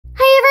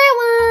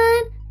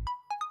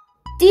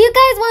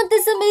you guys want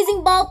this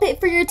amazing ball pit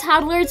for your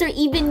toddlers, or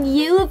even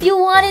you if you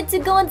wanted to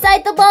go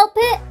inside the ball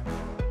pit?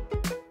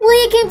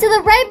 Well, you came to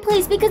the right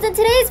place, because in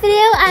today's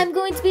video, I'm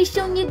going to be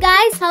showing you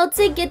guys how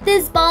to get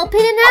this ball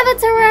pit in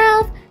Avatar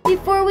World.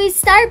 Before we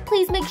start,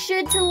 please make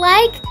sure to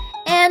like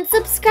and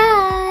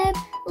subscribe.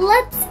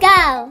 Let's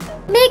go!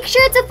 Make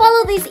sure to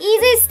follow these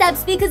easy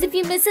steps, because if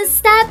you miss a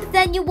step,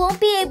 then you won't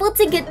be able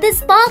to get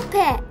this ball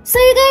pit. So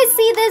you guys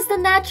see this, the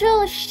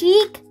natural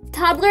chic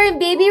toddler and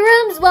baby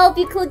rooms? Well, if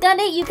you click on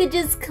it, you could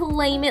just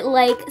claim it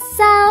like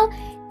so.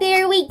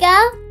 There we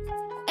go.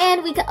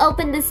 And we can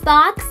open this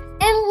box.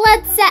 And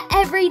let's set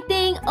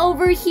everything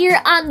over here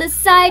on the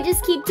side.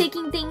 Just keep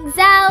taking things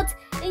out.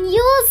 And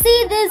you will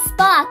see this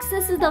box.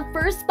 This is the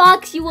first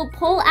box you will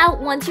pull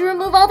out once you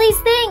remove all these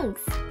things.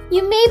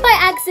 You may by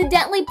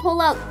accidentally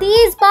pull out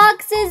these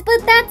boxes,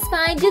 but that's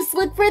fine. Just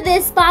look for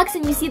this box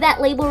and you see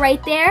that label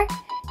right there?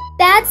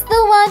 That's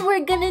the one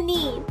we're gonna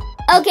need.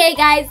 Okay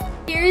guys,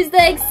 here's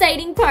the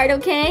exciting part,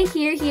 okay?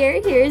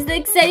 Here's the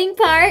exciting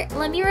part.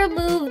 Let me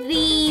remove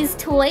these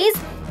toys.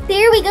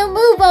 There we go,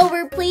 move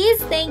over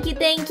please. Thank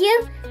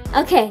you.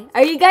 Okay,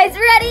 are you guys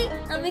ready?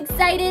 I'm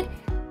excited.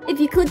 If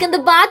you click on the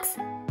box,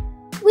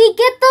 we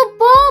get the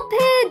ball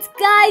pits!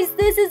 Guys,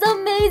 this is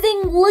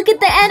amazing! Look at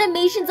the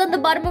animations on the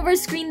bottom of our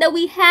screen that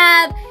we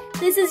have.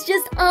 This is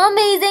just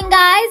amazing,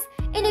 guys!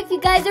 And if you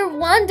guys are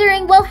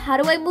wondering, well, how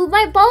do I move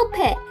my ball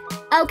pit?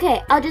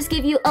 Okay, I'll just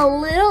give you a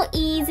little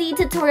easy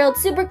tutorial,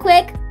 super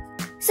quick.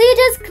 So you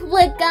just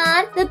click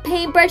on the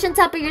paintbrush on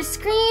top of your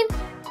screen,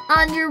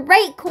 on your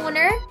right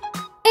corner,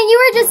 and you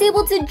are just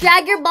able to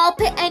drag your ball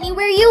pit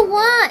anywhere you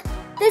want.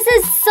 This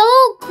is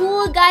so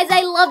cool, guys.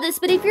 I love this.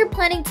 But if you're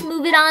planning to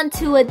move it on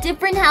to a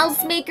different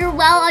house maker,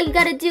 well, all you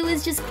gotta do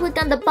is just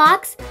click on the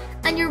box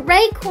on your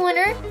right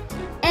corner,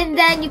 and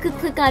then you could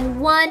click on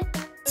 1,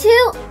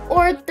 2,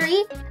 or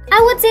 3.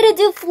 I would say to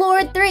do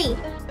floor 3.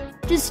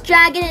 Just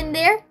drag it in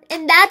there,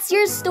 and that's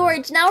your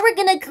storage. Now we're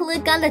gonna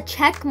click on the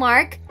check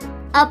mark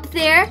up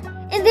there,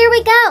 and there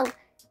we go.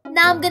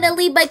 Now I'm gonna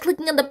leave by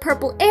clicking on the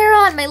purple arrow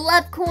on my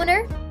left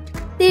corner.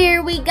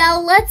 There we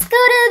go. Let's go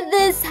to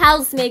this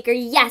house maker.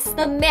 Yes,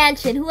 the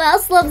mansion. Who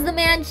else loves the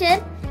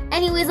mansion?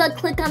 Anyways, I'll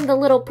click on the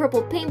little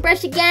purple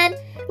paintbrush again.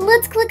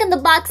 Let's click on the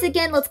box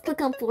again. Let's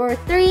click on floor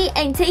 3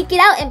 and take it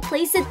out and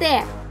place it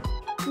there.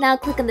 Now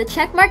click on the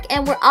check mark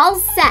and we're all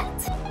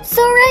set.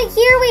 So right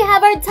here we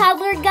have our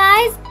toddler,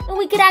 guys. And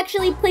we could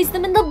actually place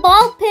them in the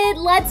ball pit.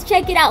 Let's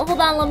check it out. Hold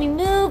on, let me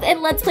move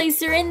and let's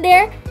place her in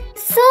there.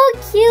 So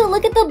cute.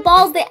 Look at the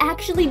balls. They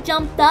actually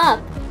jumped up.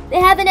 They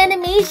have an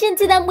animation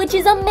to them, which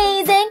is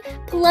amazing.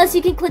 Plus,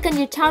 you can click on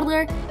your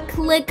toddler,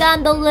 click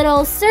on the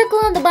little circle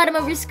on the bottom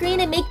of your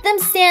screen and make them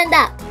stand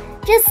up.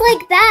 Just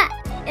like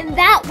that. And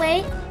that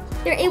way,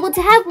 they're able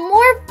to have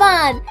more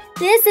fun.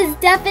 This is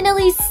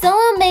definitely so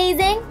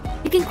amazing.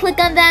 You can click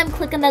on them,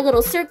 click on that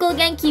little circle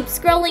again, keep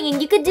scrolling, and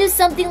you could do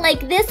something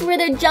like this where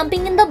they're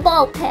jumping in the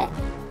ball pit.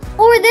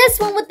 Or this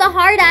one with the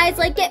hard eyes,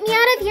 like, get me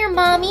out of here,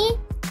 mommy.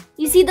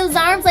 You see those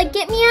arms, like,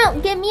 get me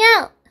out, get me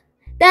out.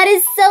 That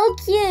is so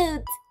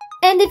cute.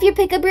 And if you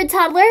pick up your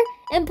toddler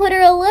and put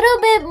her a little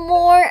bit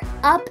more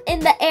up in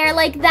the air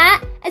like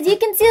that, as you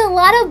can see, a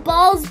lot of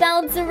balls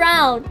bounce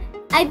around.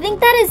 I think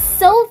that is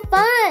so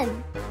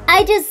fun.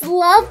 I just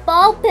love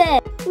ball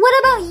pit. What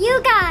about you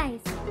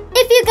guys?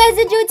 If you guys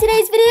enjoyed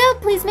today's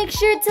video, please make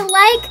sure to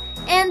like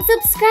and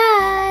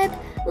subscribe.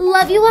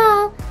 Love you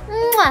all.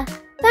 Mwah.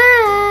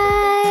 Bye.